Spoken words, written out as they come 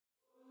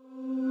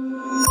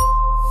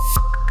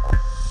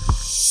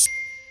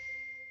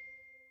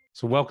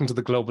So welcome to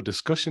the Global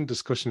Discussion,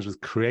 discussions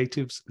with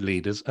creatives,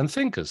 leaders, and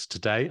thinkers.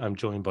 Today, I'm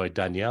joined by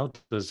Danielle,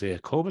 Desir,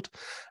 Corbett.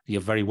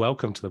 You're very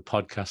welcome to the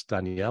podcast,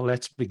 Danielle.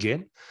 Let's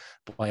begin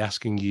by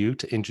asking you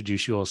to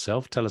introduce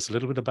yourself. Tell us a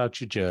little bit about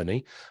your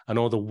journey and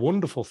all the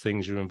wonderful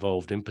things you're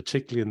involved in,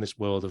 particularly in this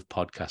world of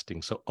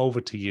podcasting. So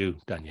over to you,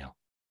 Danielle.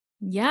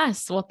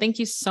 Yes. Well, thank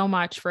you so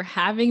much for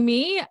having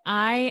me.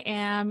 I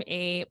am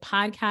a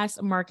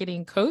podcast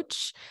marketing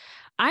coach.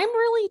 I'm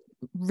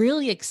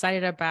really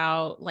excited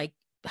about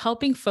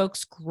helping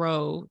folks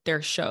grow their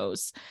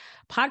shows.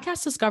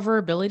 Podcast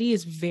discoverability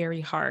is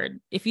very hard.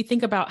 If you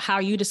think about how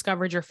you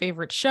discovered your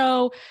favorite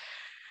show,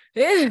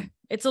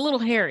 it's a little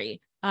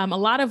hairy.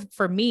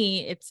 For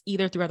me, it's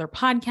either through other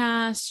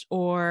podcasts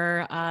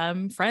or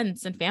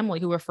friends and family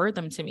who referred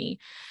them to me.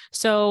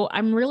 So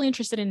I'm really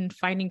interested in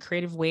finding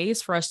creative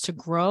ways for us to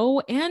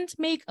grow and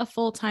make a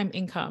full-time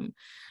income.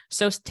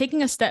 So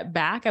taking a step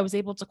back, I was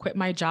able to quit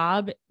my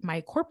job,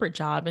 my corporate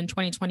job in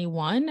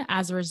 2021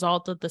 as a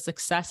result of the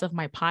success of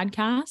my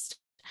podcast,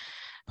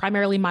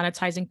 primarily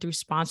monetizing through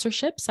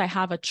sponsorships. I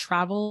have a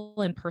travel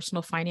and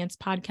personal finance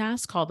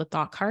podcast called The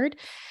Thought Card,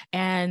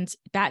 and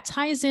that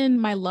ties in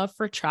my love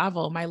for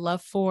travel, my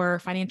love for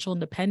financial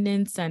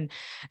independence, and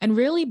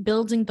really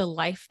building the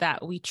life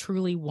that we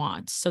truly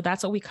want. So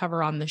that's what we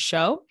cover on the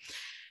show.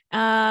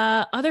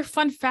 Other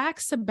fun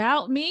facts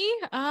about me.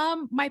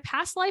 My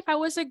past life, I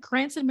was a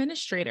grants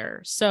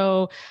administrator.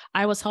 So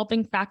I was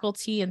helping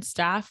faculty and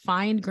staff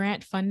find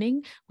grant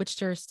funding, which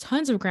there's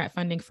tons of grant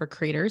funding for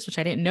creators, which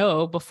I didn't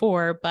know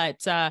before, but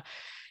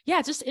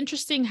it's just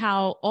interesting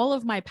how all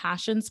of my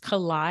passions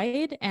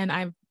collide and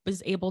I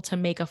was able to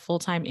make a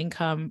full-time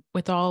income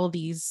with all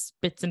these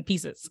bits and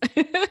pieces.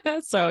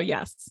 So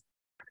yes.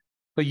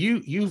 But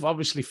you've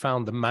obviously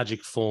found the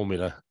magic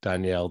formula,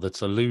 Danielle,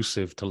 that's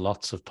elusive to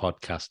lots of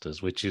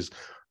podcasters, which is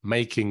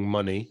making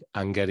money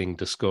and getting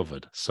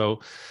discovered. So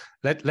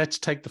let's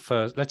take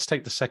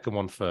the second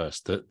one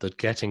first, the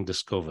getting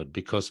discovered,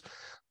 because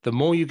the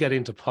more you get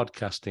into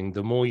podcasting,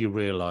 the more you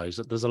realize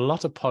that there's a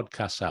lot of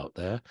podcasts out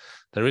there.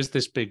 There is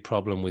this big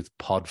problem with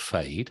pod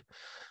fade.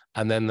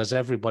 And then there's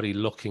everybody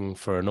looking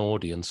for an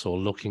audience or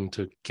looking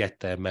to get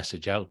their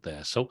message out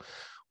there. So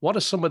what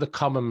are some of the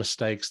common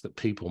mistakes that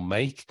people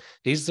make?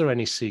 Is there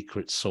any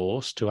secret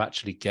sauce to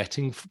actually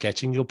getting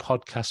your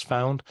podcast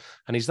found?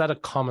 And is that a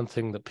common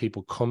thing that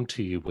people come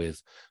to you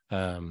with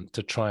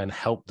to try and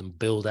help them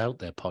build out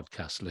their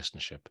podcast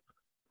listenership?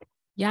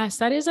 Yes,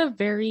 that is a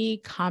very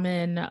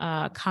common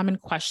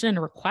question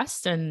and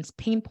request and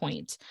pain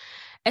point,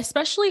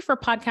 especially for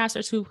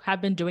podcasters who have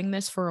been doing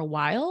this for a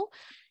while.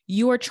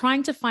 You are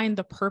trying to find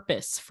the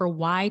purpose for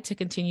why to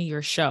continue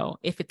your show.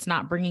 If it's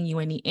not bringing you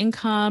any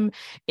income,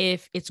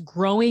 if it's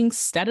growing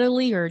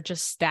steadily or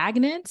just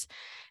stagnant,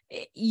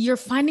 you're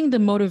finding the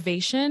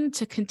motivation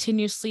to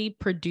continuously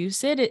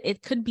produce it.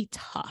 It could be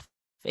tough.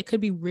 It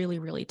could be really,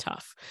 really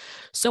tough.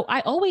 So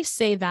I always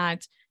say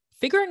that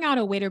figuring out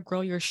a way to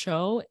grow your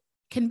show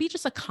can be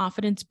just a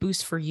confidence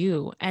boost for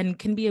you and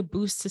can be a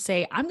boost to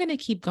say, I'm going to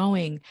keep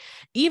going,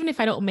 even if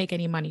I don't make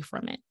any money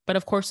from it. But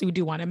of course, you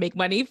do want to make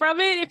money from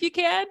it if you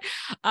can,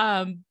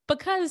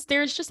 because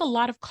there's just a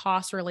lot of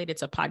costs related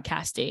to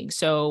podcasting.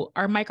 So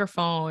our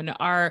microphone,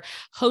 our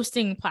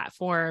hosting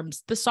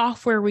platforms, the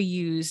software we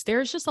use,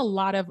 there's just a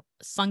lot of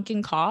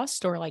sunken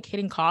cost or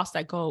hidden costs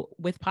that go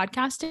with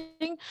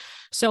podcasting.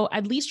 So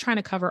at least trying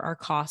to cover our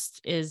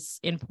costs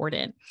is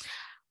important.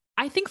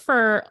 I think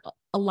for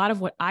a lot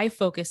of what I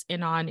focus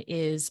in on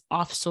is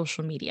off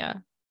social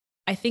media.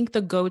 I think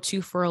the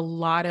go-to for a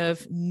lot of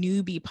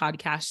newbie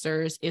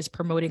podcasters is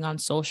promoting on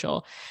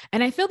social.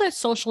 And I feel that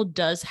social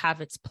does have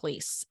its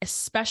place,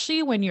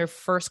 especially when you're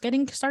first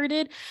getting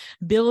started.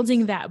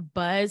 Building that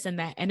buzz and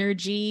that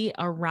energy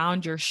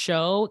around your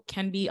show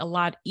can be a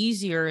lot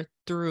easier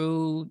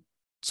through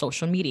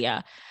social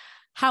media.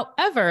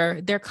 However,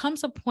 there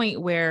comes a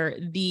point where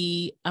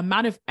the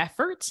amount of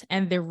effort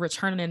and the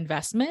return on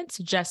investment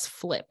just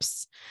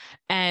flips,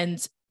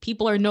 and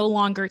people are no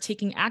longer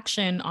taking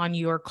action on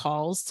your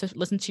calls to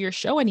listen to your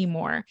show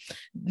anymore.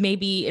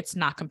 Maybe it's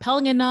not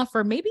compelling enough,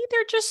 or maybe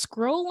they're just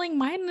scrolling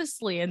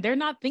mindlessly and they're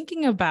not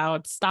thinking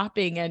about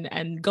stopping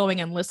and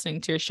going and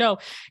listening to your show,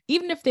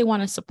 even if they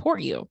want to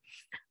support you.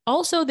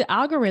 Also, the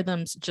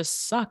algorithms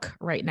just suck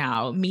right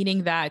now,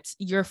 meaning that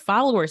your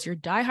followers, your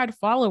diehard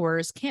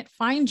followers can't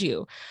find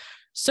you.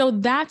 So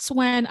that's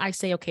when I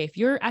say, okay, if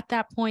you're at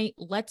that point,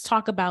 let's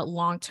talk about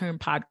long-term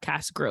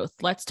podcast growth.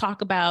 Let's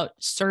talk about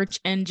search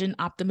engine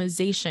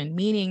optimization,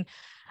 meaning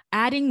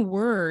adding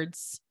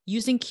words,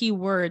 using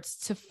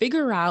keywords to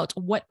figure out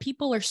what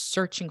people are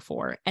searching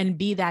for and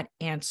be that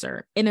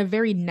answer in a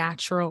very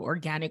natural,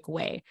 organic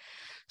way.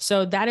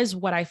 So that is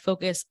what I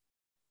focus.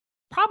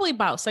 Probably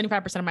about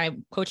 75% of my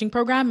coaching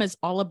program is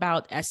all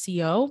about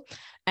SEO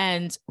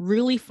and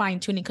really fine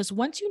tuning. Because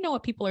once you know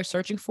what people are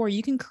searching for,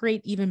 you can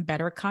create even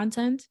better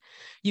content.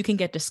 You can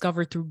get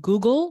discovered through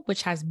Google,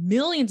 which has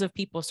millions of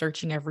people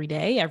searching every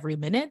day, every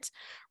minute,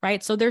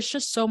 right? So there's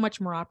just so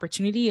much more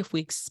opportunity if we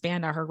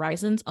expand our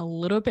horizons a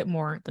little bit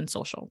more than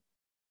social.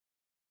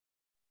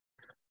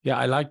 Yeah,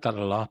 I like that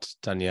a lot,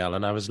 Danielle.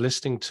 And I was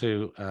listening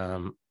to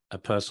a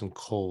person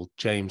called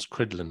James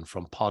Cridland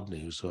from Pod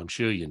News, who I'm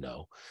sure you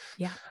know.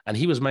 Yeah. And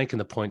he was making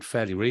the point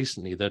fairly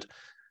recently that,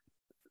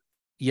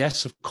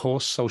 yes, of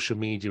course, social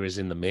media is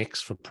in the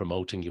mix for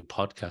promoting your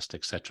podcast,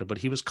 etc. But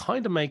he was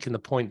kind of making the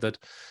point that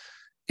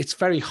it's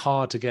very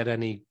hard to get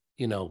any,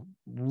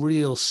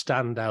 real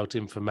standout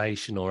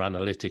information or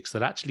analytics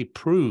that actually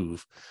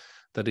prove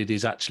that it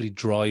is actually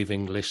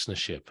driving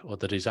listenership or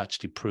that is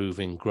actually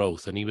proving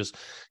growth. And he was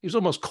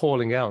almost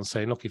calling out and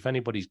saying, look, if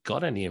anybody's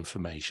got any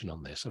information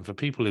on this, and for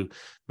people who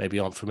maybe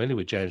aren't familiar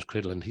with James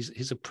Cridland,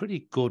 he's a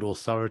pretty good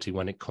authority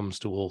when it comes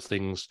to all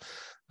things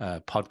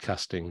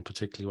podcasting,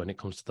 particularly when it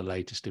comes to the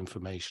latest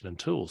information and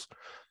tools.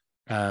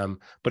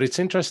 But it's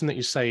interesting that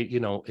you say,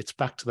 it's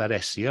back to that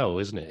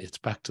SEO, isn't it? It's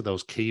back to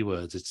those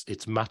keywords.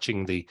 It's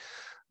matching the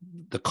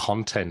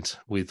content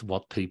with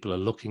what people are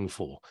looking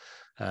for,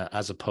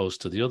 as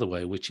opposed to the other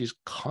way, which is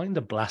kind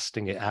of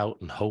blasting it out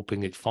and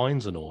hoping it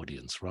finds an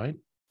audience, right?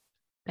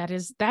 That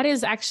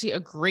is actually a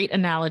great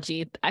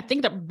analogy. I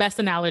think the best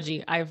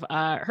analogy I've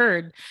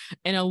heard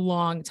in a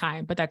long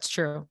time, but that's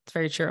true. It's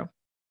very true.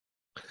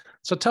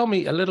 So tell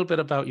me a little bit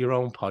about your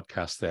own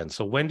podcast then.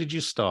 So when did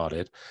you start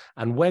it,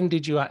 and when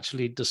did you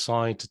actually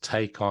decide to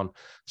take on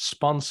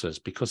sponsors?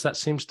 Because that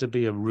seems to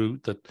be a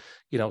route that,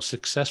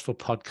 successful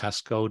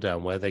podcasts go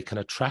down, where they can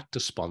attract a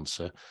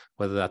sponsor,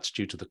 whether that's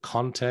due to the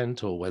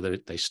content or whether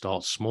they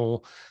start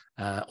small,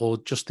 or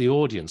just the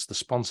audience, the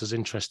sponsor's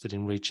interested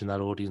in reaching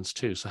that audience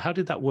too. So how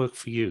did that work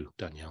for you,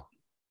 Danielle?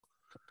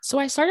 So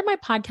I started my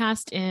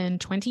podcast in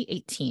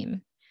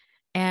 2018,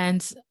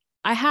 and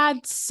I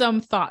had some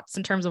thoughts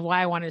in terms of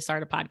why I wanted to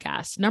start a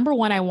podcast. Number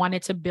one, I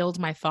wanted to build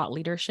my thought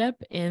leadership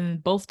in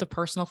both the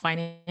personal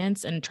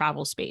finance and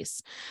travel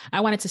space.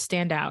 I wanted to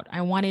stand out.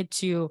 I wanted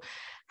to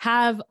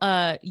have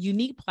a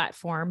unique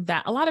platform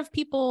that a lot of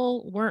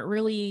people weren't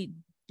really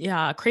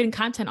creating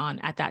content on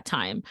at that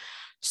time.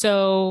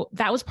 So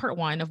that was part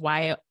one of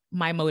why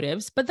my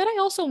motives. But then I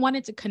also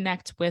wanted to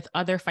connect with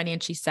other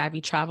financially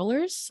savvy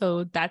travelers.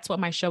 So that's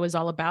what my show is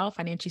all about,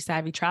 financially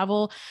savvy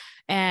travel.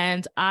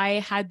 And I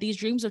had these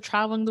dreams of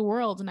traveling the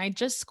world, and I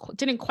just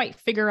didn't quite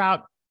figure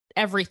out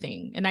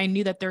everything. And I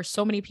knew that there's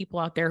so many people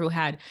out there who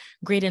had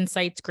great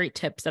insights, great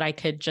tips that I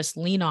could just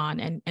lean on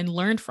and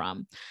learn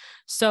from.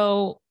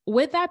 So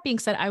with that being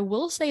said, I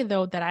will say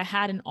though, that I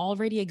had an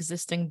already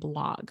existing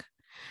blog.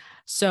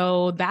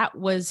 So that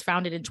was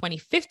founded in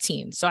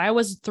 2015. So I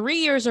was 3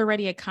 years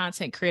already a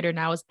content creator, and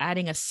I was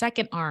adding a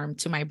second arm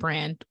to my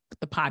brand,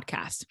 the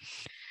podcast.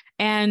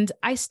 And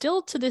I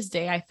still, to this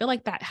day, I feel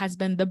like that has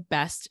been the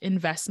best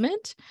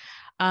investment,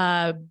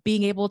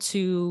 being able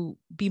to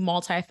be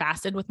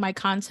multifaceted with my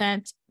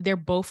content. They're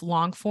both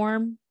long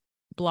form,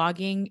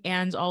 blogging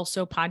and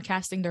also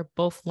podcasting. They're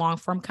both long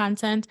form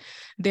content.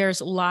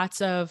 There's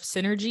lots of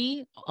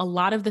synergy. A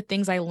lot of the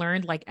things I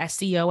learned, like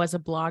SEO as a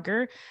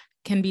blogger,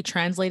 can be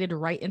translated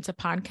right into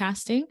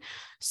podcasting.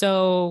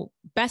 So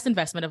best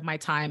investment of my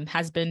time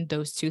has been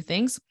those two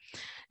things.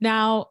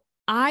 Now,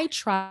 I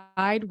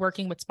tried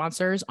working with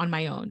sponsors on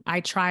my own. I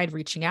tried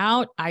reaching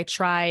out. I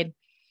tried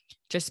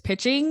just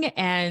pitching,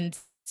 and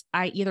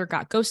I either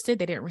got ghosted,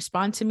 they didn't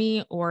respond to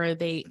me, or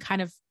they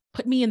kind of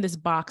put me in this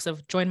box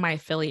of join my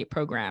affiliate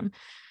program.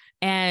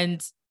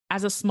 And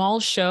as a small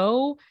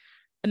show,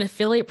 an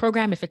affiliate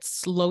program, if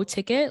it's low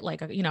ticket,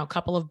 like, a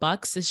couple of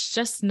bucks, it's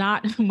just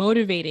not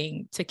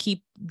motivating to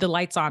keep the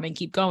lights on and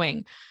keep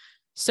going.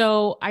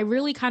 So I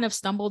really kind of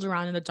stumbled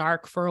around in the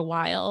dark for a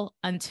while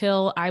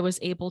until I was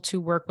able to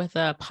work with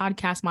a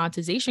podcast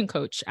monetization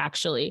coach,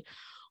 actually,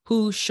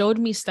 who showed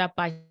me step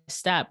by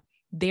step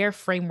their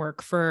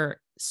framework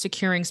for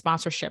securing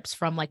sponsorships,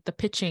 from like the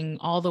pitching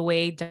all the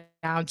way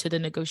down to the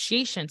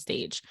negotiation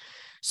stage.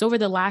 So over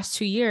the last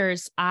 2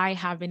 years, I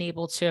have been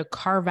able to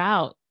carve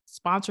out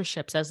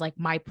sponsorships as like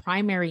my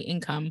primary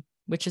income,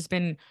 which has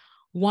been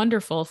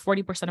wonderful.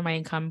 40% of my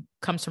income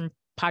comes from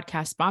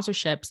podcast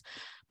sponsorships,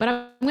 but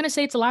I'm going to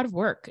say it's a lot of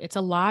work. It's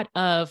a lot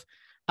of,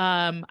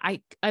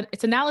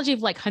 it's an analogy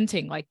of like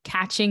hunting, like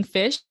catching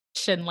fish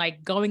and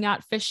like going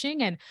out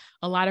fishing, and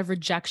a lot of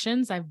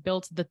rejections. I've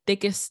built the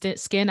thickest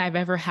skin I've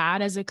ever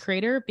had as a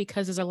creator,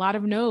 because there's a lot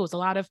of no's, a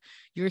lot of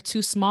you're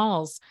too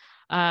smalls.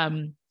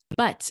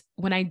 But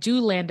when I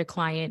do land a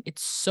client,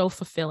 it's so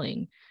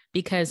fulfilling,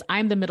 because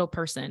I'm the middle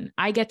person.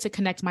 I get to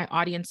connect my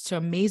audience to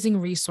amazing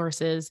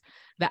resources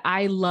that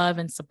I love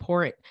and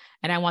support,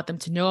 and I want them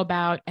to know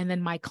about. And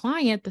then my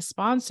client, the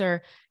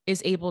sponsor,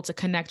 is able to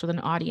connect with an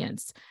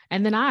audience,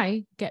 and then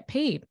I get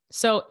paid.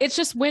 So it's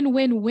just win,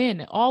 win,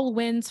 win, all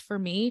wins for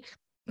me.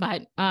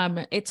 But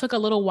it took a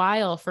little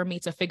while for me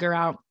to figure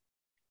out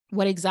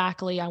what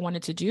exactly I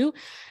wanted to do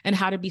and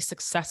how to be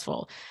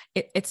successful.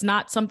 It's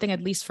not something,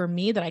 at least for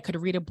me, that I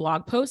could read a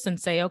blog post and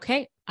say,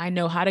 okay, I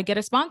know how to get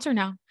a sponsor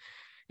now.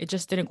 It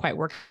just didn't quite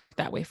work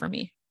that way for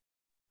me.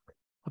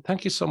 Well,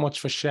 thank you so much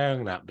for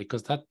sharing that,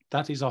 because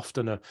that is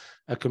often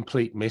a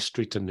complete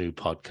mystery to new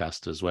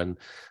podcasters when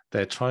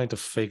they're trying to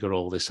figure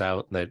all this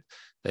out, and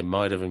they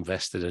might have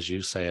invested, as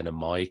you say, in a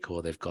mic,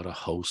 or they've got a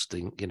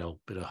hosting,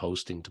 bit of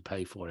hosting to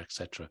pay for,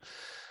 etc.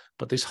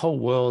 But this whole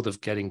world of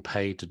getting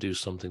paid to do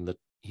something that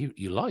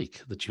you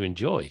like, that you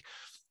enjoy,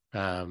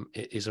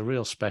 it is a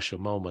real special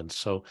moment.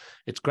 So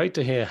it's great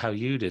to hear how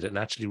you did it, and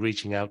actually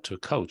reaching out to a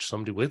coach,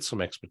 somebody with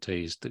some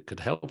expertise that could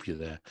help you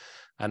there.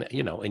 And,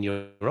 you know, in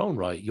your own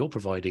right, you're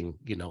providing,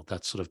 you know,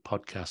 that sort of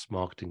podcast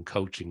marketing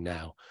coaching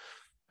now.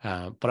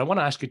 But I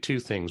want to ask you two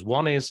things.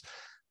 One is,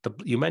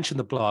 you mentioned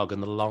the blog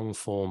and the long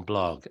form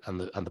blog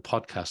and the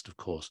podcast, of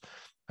course.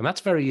 And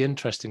that's very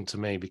interesting to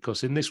me,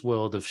 because in this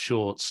world of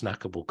short,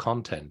 snackable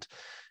content,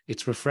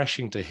 it's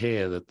refreshing to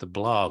hear that the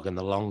blog and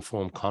the long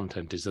form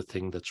content is the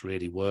thing that's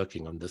really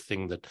working, and the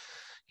thing that,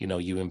 you know,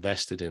 you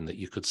invested in, that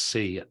you could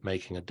see it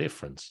making a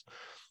difference.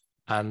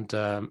 And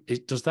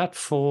does that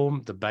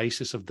form the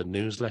basis of the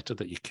newsletter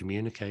that you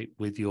communicate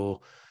with your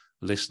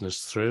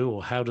listeners through,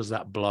 or how does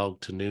that blog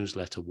to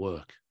newsletter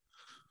work?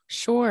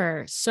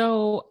 Sure.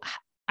 So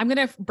I'm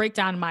going to break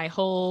down my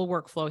whole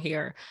workflow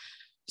here.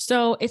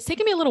 So it's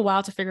taken me a little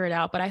while to figure it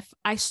out, but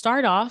I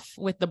start off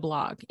with the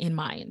blog in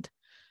mind.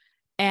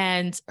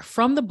 And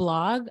from the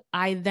blog,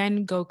 I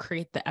then go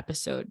create the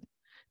episode.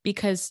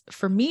 Because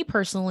for me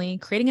personally,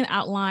 creating an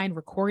outline,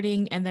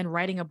 recording, and then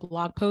writing a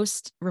blog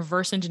post,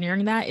 reverse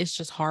engineering that is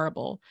just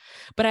horrible.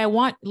 But I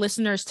want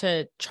listeners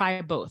to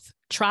try both.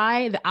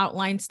 Try the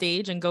outline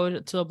stage and go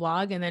to the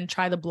blog, and then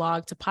try the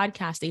blog to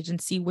podcast stage and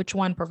see which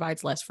one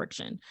provides less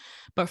friction.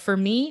 But for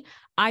me,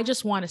 I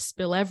just want to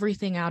spill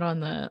everything out on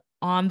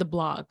the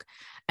blog.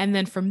 And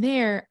then from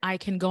there, I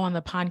can go on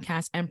the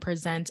podcast and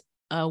present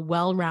a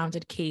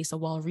well-rounded case, a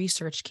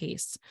well-researched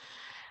case.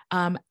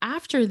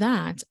 After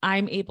that,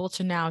 I'm able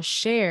to now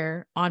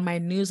share on my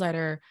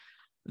newsletter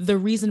the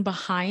reason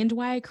behind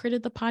why I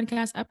created the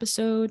podcast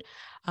episode,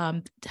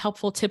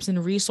 helpful tips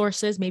and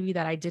resources maybe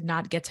that I did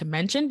not get to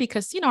mention,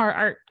 because, you know,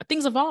 our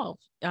things evolve.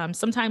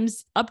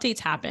 Sometimes updates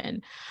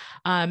happen.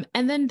 And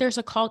then there's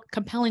a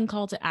compelling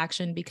call to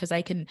action, because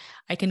I can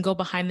go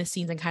behind the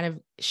scenes and kind of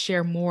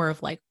share more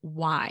of like,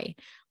 why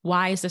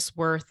is this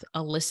worth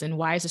a listen?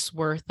 Why is this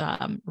worth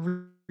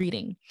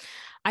reading?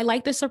 I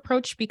like this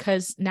approach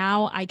because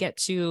now I get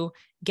to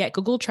get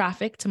Google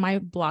traffic to my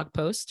blog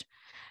post.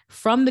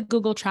 From the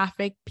Google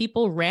traffic,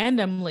 people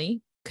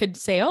randomly could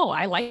say, oh,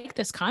 I like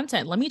this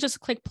content. Let me just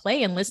click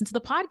play and listen to the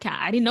podcast.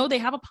 I didn't know they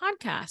have a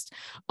podcast.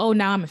 Oh,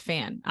 now I'm a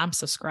fan. I'm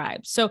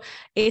subscribed. So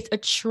it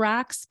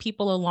attracts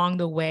people along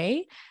the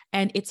way,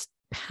 and it's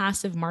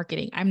passive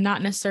marketing. I'm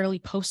not necessarily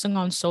posting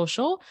on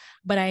social,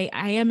 but I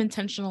am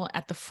intentional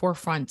at the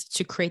forefront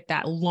to create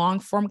that long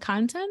form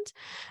content.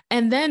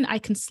 And then I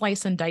can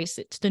slice and dice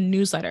it to the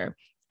newsletter.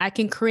 I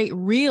can create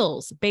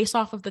reels based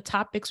off of the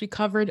topics we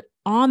covered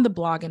on the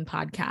blog and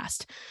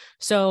podcast.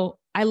 So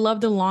I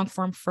love the long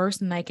form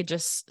first, and I could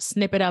just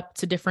snip it up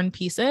to different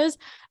pieces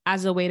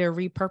as a way to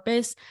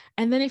repurpose.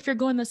 And then if you're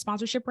going the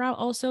sponsorship route,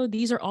 also,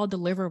 these are all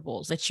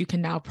deliverables that you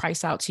can now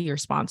price out to your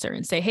sponsor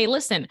and say, hey,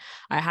 listen,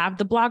 I have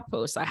the blog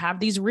posts, I have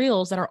these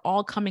reels that are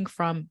all coming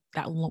from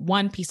that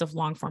one piece of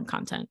long form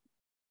content.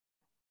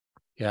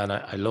 Yeah, and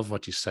I love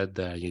what you said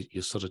there.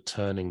 You're sort of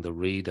turning the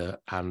reader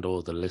and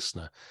or the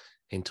listener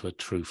into a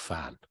true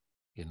fan,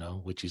 you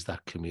know, which is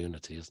that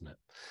community, isn't it?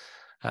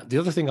 The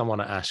other thing I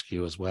want to ask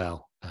you as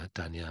well,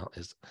 Danielle,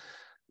 is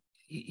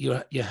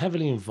you're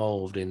heavily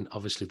involved in,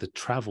 obviously, the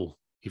travel.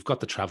 You've got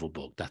the travel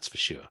book, that's for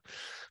sure,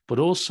 but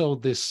also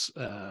this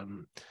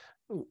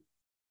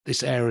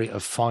this area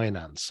of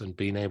finance and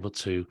being able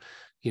to,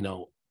 you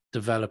know,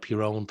 develop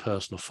your own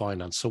personal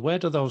finance. So where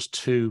do those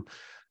two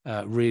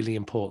really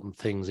important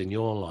things in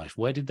your life,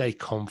 where did they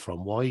come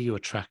from? Why are you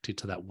attracted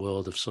to that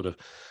world of sort of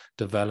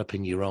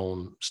developing your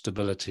own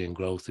stability and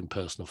growth in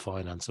personal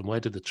finance? And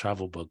where did the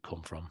travel bug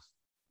come from?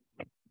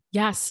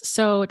 Yes.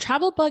 So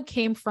travel bug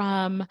came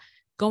from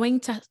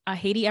going to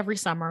Haiti every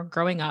summer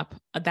growing up.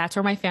 That's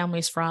where my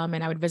family's from.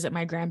 And I would visit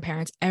my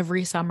grandparents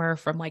every summer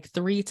from like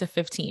 3 to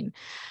 15.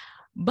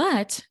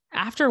 But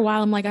after a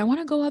while, I'm like, I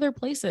want to go other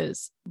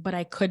places, but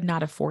I could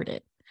not afford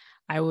it.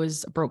 I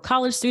was a broke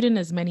college student,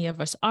 as many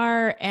of us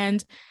are,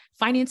 and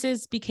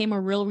finances became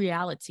a real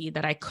reality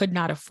that I could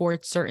not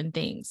afford certain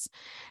things.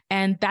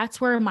 And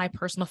that's where my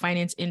personal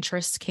finance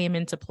interests came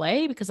into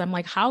play, because I'm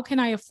like, how can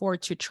I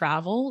afford to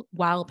travel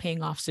while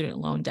paying off student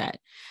loan debt?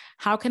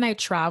 How can I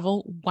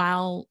travel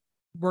while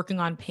working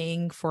on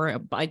paying for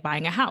like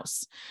buying a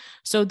house?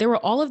 So there were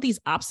all of these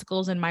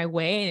obstacles in my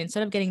way. And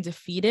instead of getting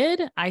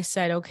defeated, I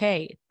said,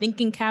 okay,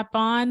 thinking cap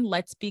on,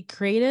 let's be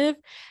creative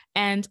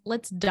and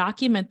let's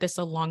document this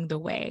along the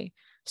way.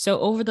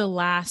 So over the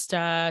last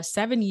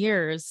 7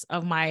 years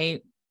of my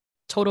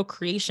total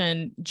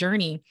creation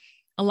journey,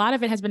 a lot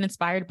of it has been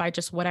inspired by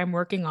just what I'm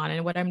working on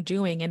and what I'm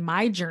doing in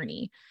my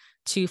journey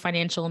to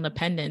financial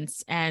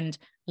independence and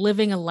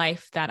living a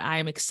life that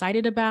I'm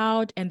excited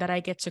about and that I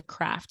get to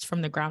craft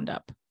from the ground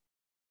up.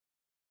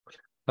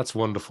 That's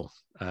wonderful.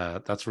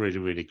 That's really,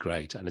 really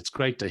great. And it's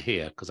great to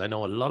hear, because I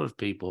know a lot of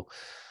people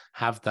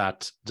have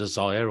that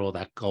desire or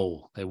that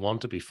goal. They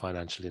want to be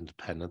financially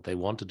independent. They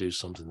want to do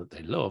something that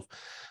they love,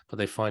 but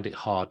they find it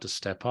hard to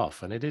step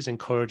off. And it is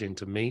encouraging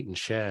to meet and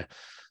share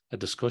a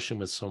discussion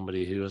with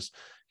somebody who has,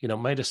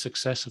 made a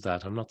success of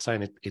that. I'm not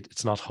saying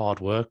it's not hard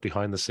work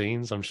behind the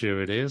scenes. I'm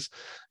sure it is.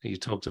 You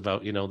talked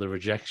about, the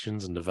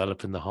rejections and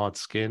developing the hard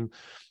skin.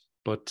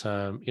 But,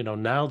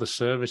 now the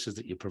services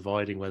that you're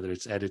providing, whether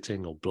it's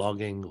editing or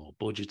blogging or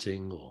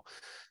budgeting or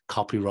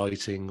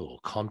copywriting or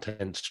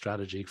content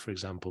strategy, for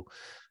example,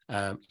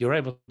 you're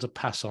able to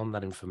pass on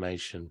that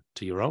information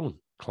to your own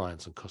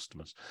clients and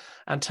customers.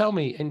 And tell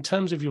me, in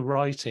terms of your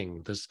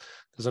writing, there's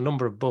a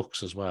number of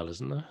books as well,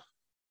 isn't there?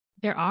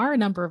 There are a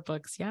number of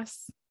books,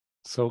 yes.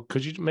 So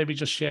could you maybe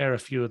just share a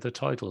few of the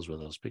titles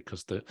with us?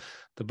 Because the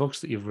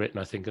books that you've written,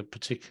 I think, are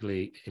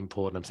particularly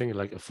important. I'm thinking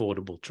like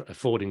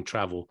affording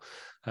travel,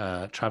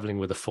 traveling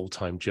with a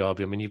full-time job.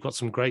 I mean, you've got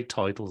some great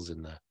titles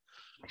in there.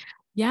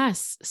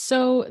 Yes.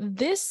 So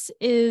this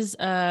is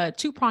a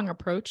two-prong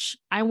approach.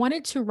 I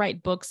wanted to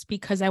write books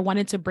because I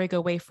wanted to break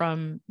away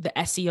from the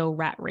SEO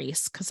rat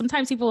race. Because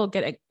sometimes people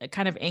get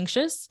kind of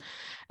anxious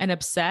and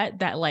upset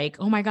that like,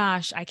 oh my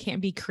gosh, I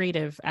can't be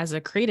creative as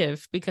a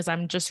creative because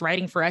I'm just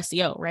writing for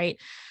SEO, right?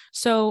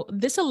 So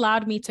this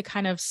allowed me to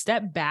kind of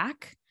step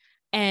back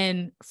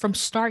and from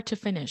start to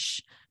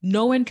finish,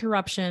 no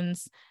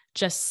interruptions,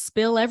 just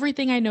spill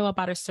everything I know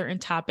about a certain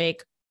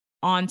topic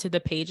onto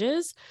the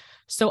pages.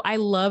 So I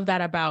love that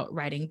about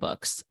writing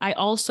books. I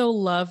also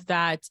love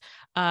that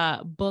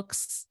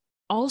books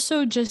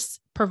also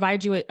just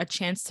provide you a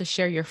chance to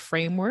share your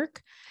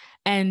framework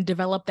and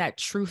develop that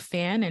true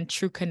fan and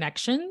true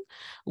connection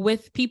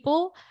with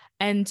people.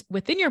 And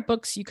within your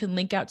books, you can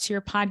link out to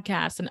your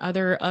podcast and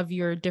other of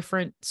your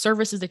different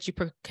services that you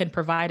can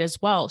provide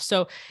as well.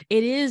 So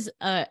it is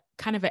a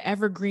kind of an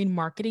evergreen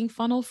marketing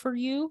funnel for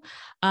you,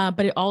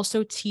 but it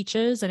also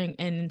teaches and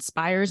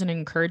inspires and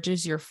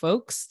encourages your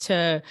folks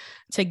to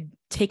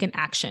take an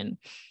action.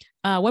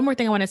 One more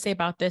thing I want to say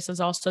about this is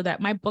also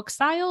that my book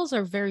styles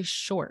are very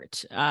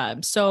short.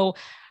 So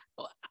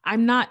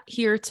I'm not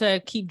here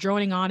to keep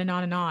droning on and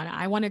on and on.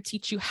 I want to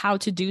teach you how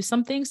to do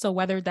something. So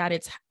whether that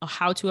it's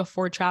how to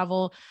afford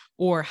travel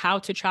or how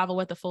to travel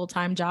with a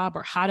full-time job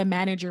or how to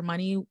manage your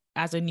money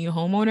as a new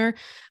homeowner,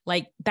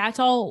 like that's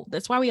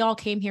why we all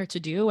came here to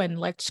do. And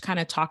let's kind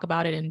of talk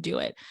about it and do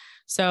it.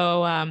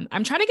 So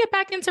I'm trying to get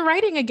back into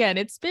writing again.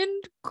 It's been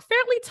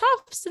fairly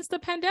tough since the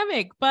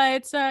pandemic,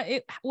 but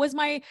it was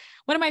one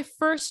of my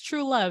first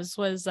true loves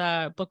was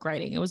book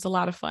writing. It was a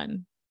lot of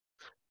fun.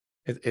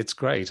 It's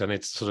great, and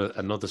it's sort of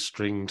another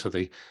string to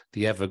the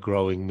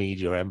ever-growing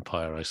media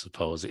empire, I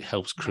suppose. It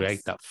helps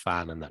create that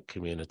fan and that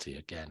community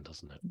again,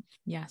 doesn't it?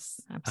 Yes,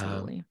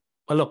 absolutely.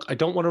 Well, look, I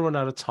don't want to run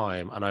out of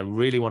time, and I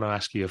really want to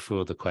ask you a few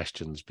other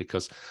questions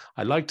because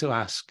I like to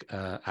ask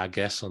our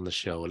guests on the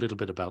show a little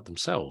bit about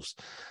themselves,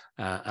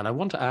 and I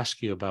want to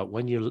ask you about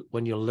when you're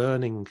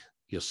learning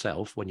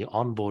yourself, when you're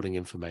onboarding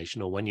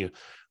information, or when you're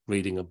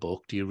reading a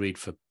book. Do you read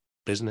for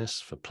business,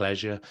 for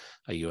pleasure?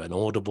 Are you an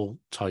audible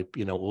type,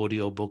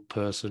 audio book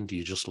person? Do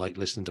you just like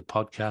listening to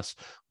podcasts,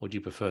 or do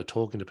you prefer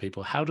talking to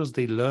people? How does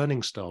the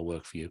learning style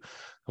work for you,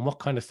 and what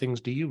kind of things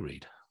do you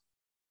read?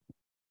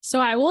 So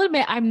I will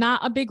admit I'm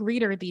not a big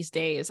reader these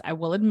days. I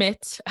will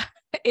admit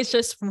it's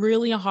just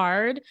really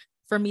hard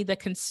for me to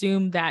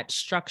consume that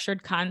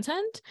structured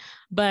content,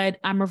 but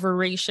I'm a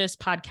voracious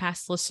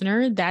podcast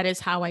listener. That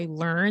is how I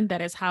learn. That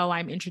is how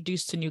I'm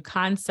introduced to new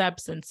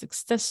concepts and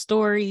success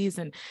stories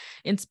and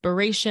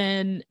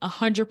inspiration.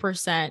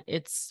 100%.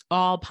 It's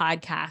all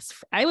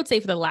podcasts. I would say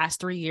for the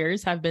last 3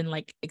 years have been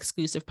like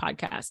exclusive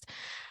podcasts.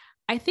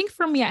 I think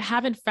for me, I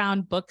haven't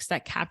found books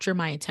that capture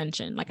my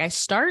attention. Like I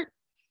start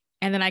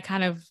and then I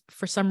kind of,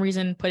 for some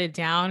reason, put it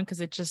down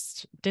because it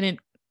just didn't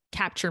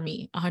capture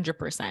me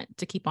 100%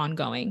 to keep on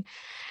going.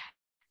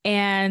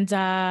 And to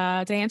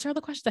answer all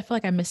the questions, I feel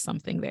like I missed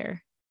something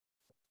there.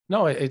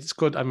 No, it's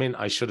good. I mean,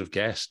 I should have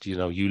guessed, you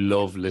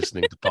love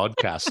listening to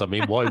podcasts. I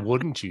mean, why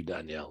wouldn't you,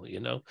 Danielle?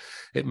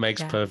 It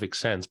makes perfect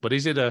sense. But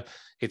is it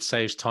it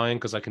saves time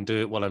because I can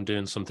do it while I'm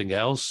doing something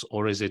else?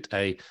 Or is it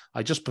I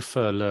just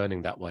prefer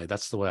learning that way?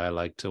 That's the way I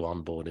like to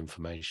onboard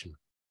information.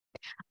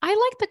 I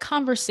like the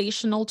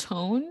conversational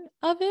tone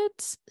of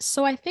it.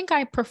 So I think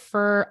I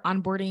prefer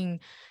onboarding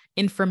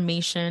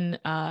information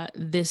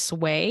this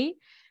way.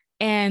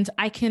 And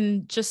I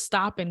can just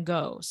stop and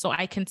go. So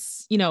I can,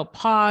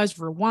 pause,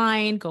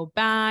 rewind, go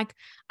back.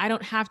 I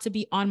don't have to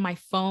be on my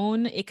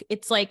phone.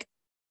 It's like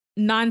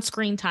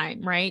non-screen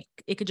time, right?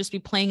 It could just be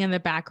playing in the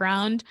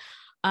background.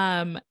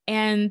 And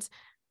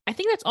I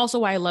think that's also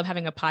why I love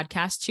having a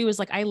podcast too, is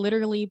like I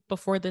literally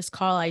before this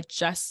call, I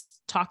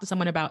just talked to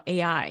someone about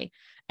AI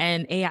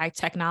and AI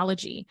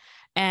technology,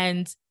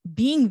 and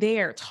being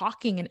there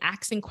talking and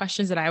asking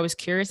questions that I was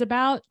curious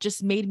about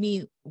just made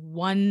me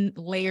one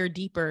layer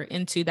deeper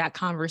into that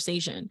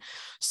conversation.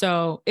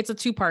 So it's a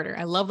two-parter.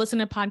 I love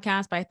listening to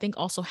podcasts, but I think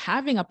also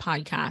having a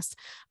podcast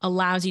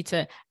allows you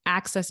to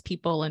access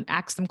people and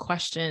ask them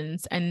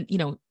questions and,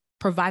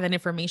 provide that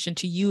information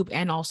to you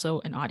and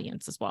also an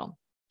audience as well.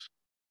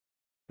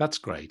 That's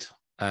great.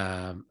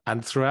 And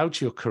throughout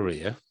your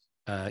career,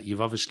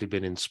 You've obviously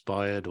been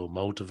inspired or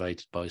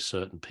motivated by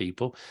certain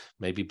people,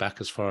 maybe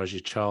back as far as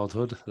your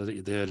childhood,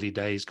 the early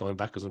days, going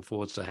backwards and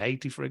forwards to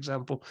Haiti, for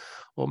example,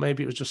 or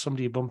maybe it was just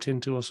somebody you bumped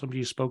into or somebody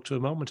you spoke to a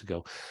moment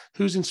ago.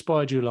 Who's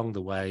inspired you along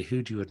the way?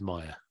 Who do you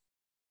admire?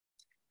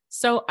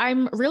 So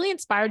I'm really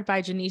inspired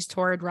by Janice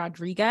Torres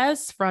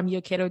Rodriguez from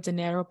Yo Quiero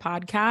Dinero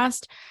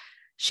podcast.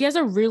 She has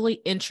a really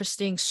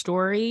interesting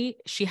story.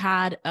 She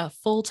had a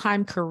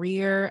full-time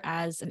career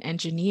as an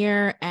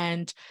engineer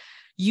and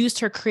used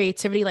her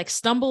creativity, like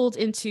stumbled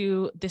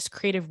into this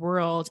creative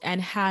world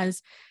and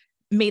has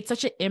made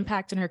such an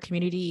impact in her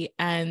community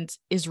and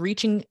is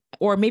reaching,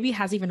 or maybe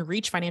has even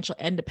reached financial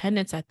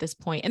independence at this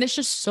point. And it's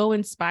just so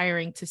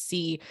inspiring to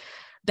see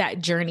that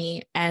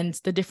journey and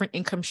the different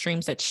income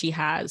streams that she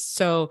has.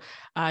 So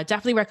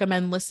definitely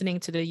recommend listening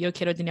to the Yo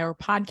Quiero Dinero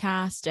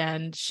podcast.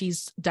 And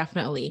she's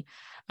definitely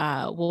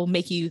will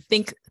make you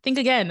think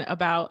again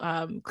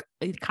about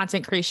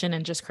content creation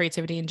and just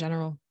creativity in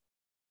general.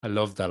 I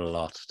love that a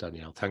lot,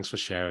 Danielle. Thanks for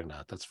sharing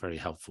that. That's very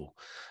helpful.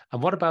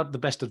 And what about the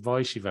best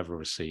advice you've ever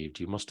received?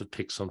 You must have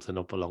picked something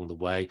up along the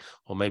way,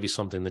 or maybe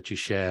something that you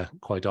share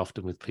quite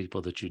often with people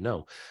that you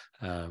know.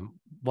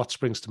 What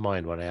springs to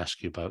mind when I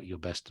ask you about your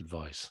best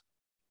advice?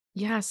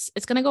 Yes,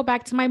 it's going to go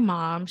back to my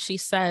mom. She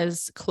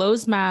says,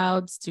 closed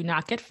mouths do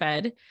not get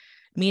fed,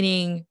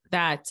 meaning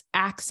that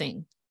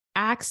axing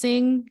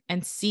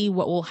and see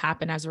what will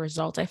happen as a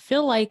result. I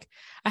feel like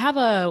I have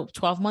a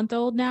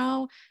 12-month-old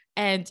now,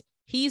 and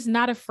he's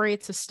not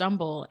afraid to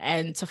stumble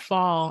and to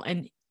fall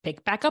and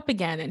pick back up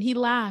again. And he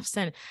laughs.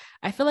 And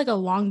I feel like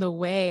along the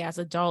way as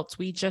adults,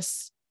 we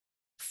just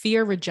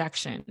fear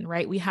rejection,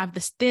 right? We have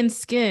this thin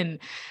skin.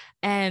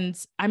 And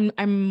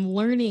I'm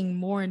learning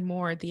more and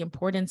more the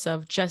importance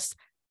of just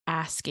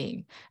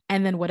asking.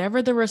 And then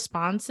whatever the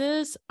response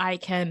is, I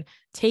can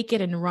take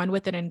it and run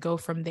with it and go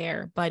from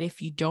there. But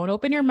if you don't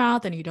open your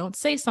mouth and you don't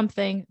say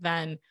something,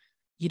 then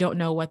you don't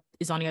know what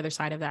is on the other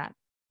side of that.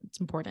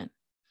 It's important.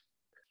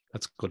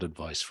 That's good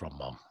advice from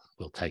Mom.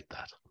 We'll take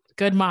that.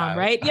 Good mom,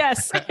 right?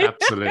 Yes.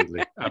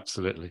 Absolutely.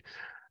 Absolutely.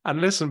 And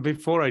listen,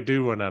 before I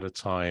do run out of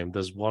time,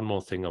 there's one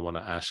more thing I want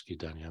to ask you,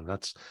 Danielle.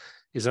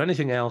 Is there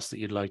anything else that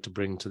you'd like to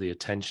bring to the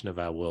attention of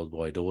our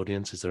worldwide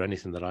audience? Is there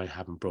anything that I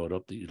haven't brought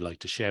up that you'd like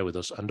to share with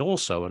us? And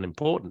also, and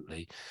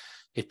importantly,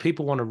 if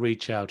people want to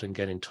reach out and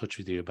get in touch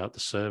with you about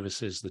the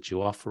services that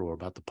you offer or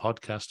about the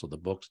podcast or the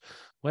books,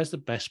 where's the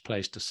best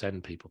place to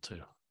send people to?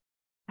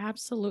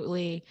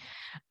 Absolutely.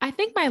 I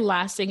think my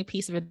lasting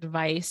piece of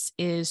advice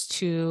is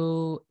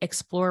to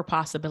explore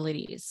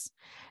possibilities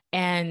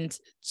and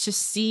to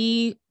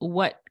see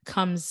what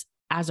comes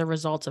as a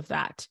result of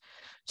that.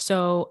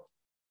 So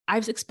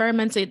I've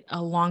experimented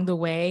along the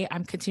way.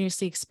 I'm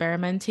continuously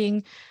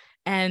experimenting,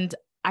 and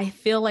I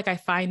feel like I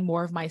find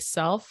more of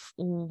myself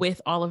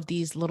with all of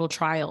these little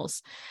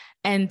trials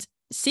and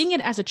seeing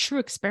it as a true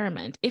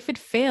experiment. If it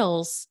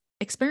fails,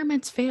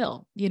 experiments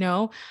fail,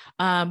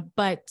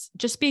 but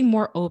just being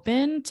more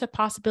open to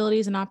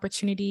possibilities and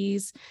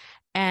opportunities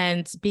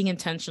and being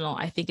intentional,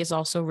 I think, is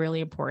also really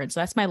important.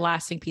 So that's my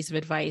lasting piece of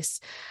advice.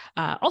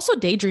 Also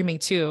daydreaming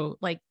too,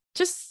 like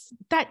just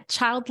that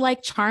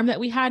childlike charm that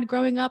we had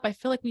growing up. I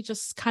feel like we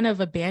just kind of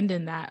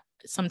abandon that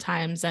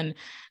sometimes, and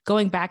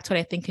going back to it,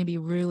 I think, can be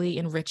really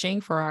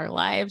enriching for our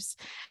lives.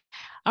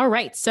 All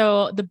right.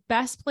 So the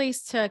best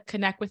place to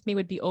connect with me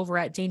would be over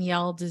at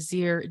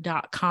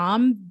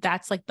DanielleDesir.com.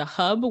 That's like the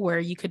hub where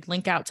you could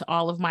link out to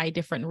all of my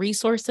different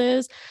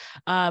resources.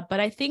 But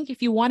I think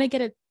if you want to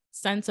get a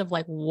sense of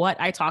like what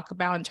I talk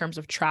about in terms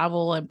of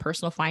travel and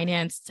personal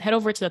finance, head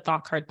over to the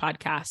Thought Card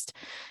podcast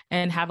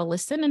and have a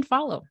listen and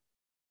follow.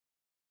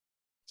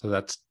 So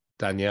that's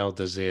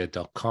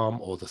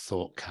DanielleDesir.com or the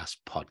Thoughtcast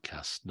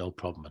podcast. No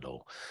problem at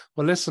all.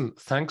 Well, listen,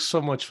 thanks so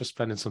much for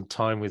spending some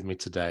time with me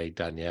today,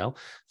 Danielle.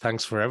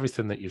 Thanks for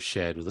everything that you've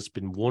shared with us. It's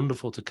been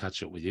wonderful to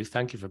catch up with you.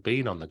 Thank you for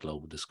being on the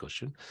Global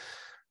Discussion.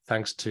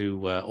 Thanks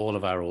to all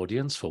of our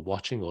audience for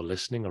watching or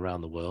listening around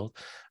the world.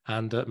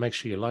 And make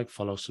sure you like,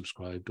 follow,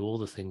 subscribe, do all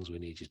the things we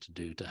need you to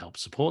do to help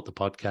support the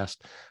podcast.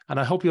 And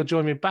I hope you'll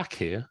join me back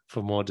here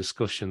for more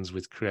discussions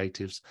with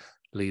creatives,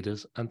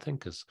 leaders, and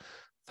thinkers.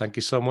 Thank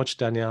you so much,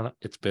 Danielle.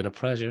 It's been a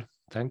pleasure.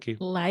 Thank you.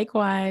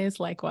 Likewise.